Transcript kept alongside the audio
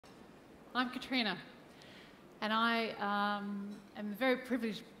I'm Katrina, and I am a very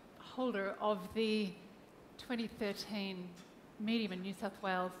privileged holder of the 2013 Medium and New South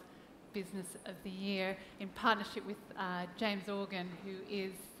Wales Business of the Year in partnership with James Organ, who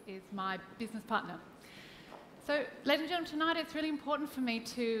is my business partner. So, ladies and gentlemen, tonight it's really important for me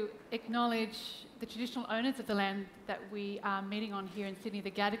to acknowledge the traditional owners of the land that we are meeting on here in Sydney,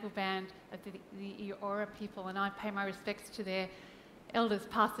 the Gadigal Band of the Eora people, and I pay my respects to their elders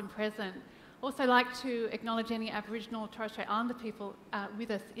past and present. Also like to acknowledge any Aboriginal or Torres Strait Islander people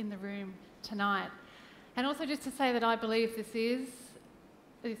with us in the room tonight. And also just to say that I believe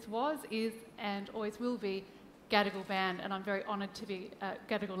this was, is and always will be Gadigal Band, and I'm very honoured to be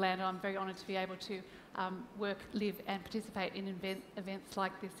Gadigal land, and I'm very honoured to be able to work, live and participate in events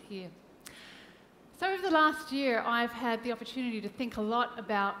like this here. So over the last year I've had the opportunity to think a lot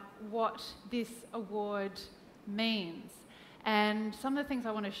about what this award means. And some of the things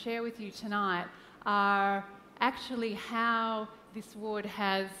I want to share with you tonight are actually how this award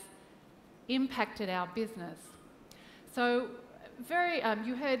has impacted our business. So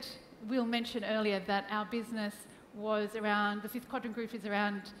you heard Will mention earlier that our business was around, the fifth quadrant group is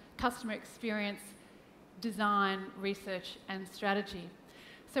around customer experience, design, research and strategy.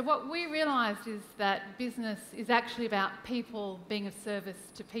 So what we realised is that business is actually about people being of service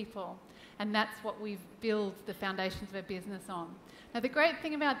to people. And that's what we've built the foundations of our business on. Now, the great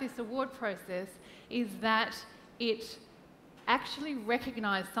thing about this award process is that it actually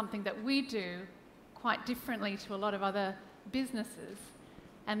recognised something that we do quite differently to a lot of other businesses,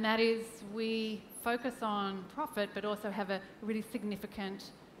 and that is we focus on profit but also have a really significant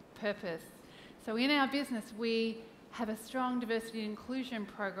purpose. So in our business, we have a strong diversity and inclusion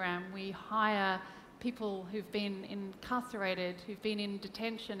program. We hire people who've been incarcerated, who've been in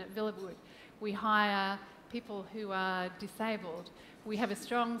detention at Villawood. We hire people who are disabled. We have a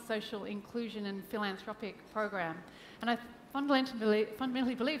strong social inclusion and philanthropic program. And I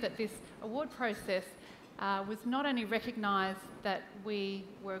fundamentally believe that this award process was not only recognised that we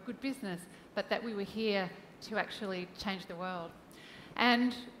were a good business, but that we were here to actually change the world.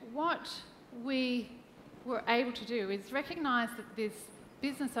 And what we were able to do is recognise that this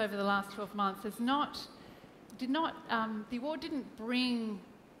business over the last 12 months the award didn't bring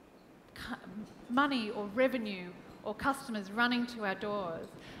money or revenue or customers running to our doors.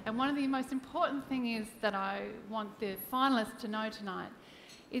 And one of the most important things is that I want the finalists to know tonight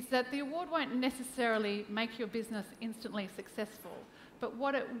is that the award won't necessarily make your business instantly successful, but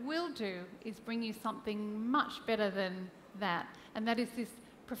what it will do is bring you something much better than that, and that is this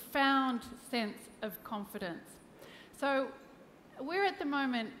profound sense of confidence. So we're at the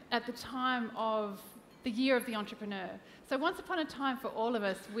moment at the time of the year of the entrepreneur. So once upon a time for all of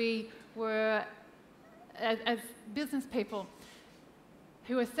us, we were, as business people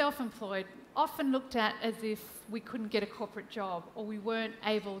who are self-employed, often looked at as if we couldn't get a corporate job or we weren't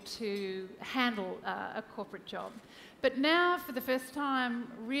able to handle a corporate job. But now, for the first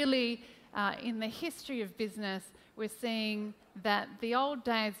time, really in the history of business, we're seeing that the old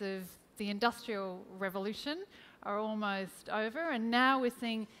days of the Industrial Revolution are almost over, and now we're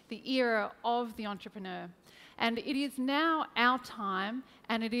seeing the era of the entrepreneur. And it is now our time,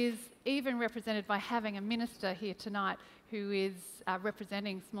 and it is even represented by having a minister here tonight who is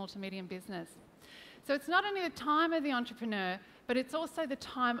representing small to medium business. So it's not only the time of the entrepreneur, but it's also the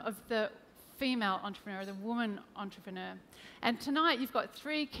time of the female entrepreneur, the woman entrepreneur. And tonight you've got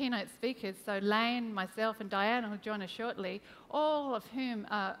three keynote speakers, so Lane, myself and Diana, who'll join us shortly, all of whom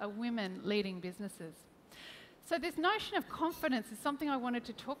are women leading businesses. So this notion of confidence is something I wanted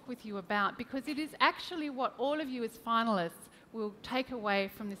to talk with you about, because it is actually what all of you as finalists will take away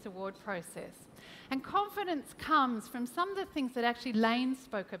from this award process. And confidence comes from some of the things that actually Lane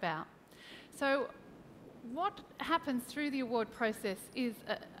spoke about. So what happens through the award process is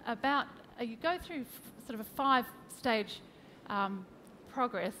you go through sort of a five-stage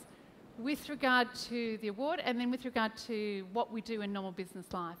progress with regard to the award and then with regard to what we do in normal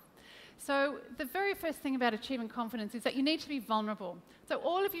business life. So the very first thing about achieving confidence is that you need to be vulnerable. So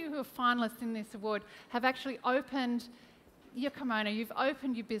all of you who are finalists in this award have actually opened your kimono, you've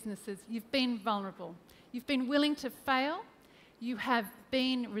opened your businesses, you've been vulnerable. You've been willing to fail, you have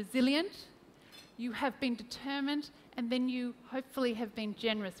been resilient, you have been determined, and then you hopefully have been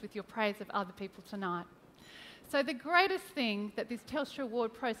generous with your praise of other people tonight. So the greatest thing that this Telstra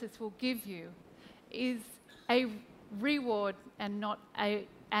award process will give you is a reward and not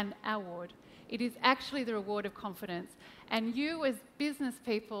an award. It is actually the reward of confidence. And you as business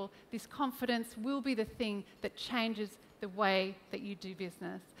people, this confidence will be the thing that changes the way that you do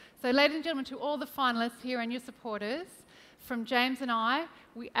business. So ladies and gentlemen, to all the finalists here and your supporters, from James and I,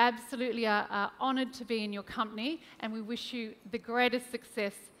 we absolutely are honoured to be in your company, and we wish you the greatest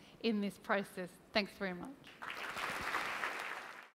success in this process. Thanks very much.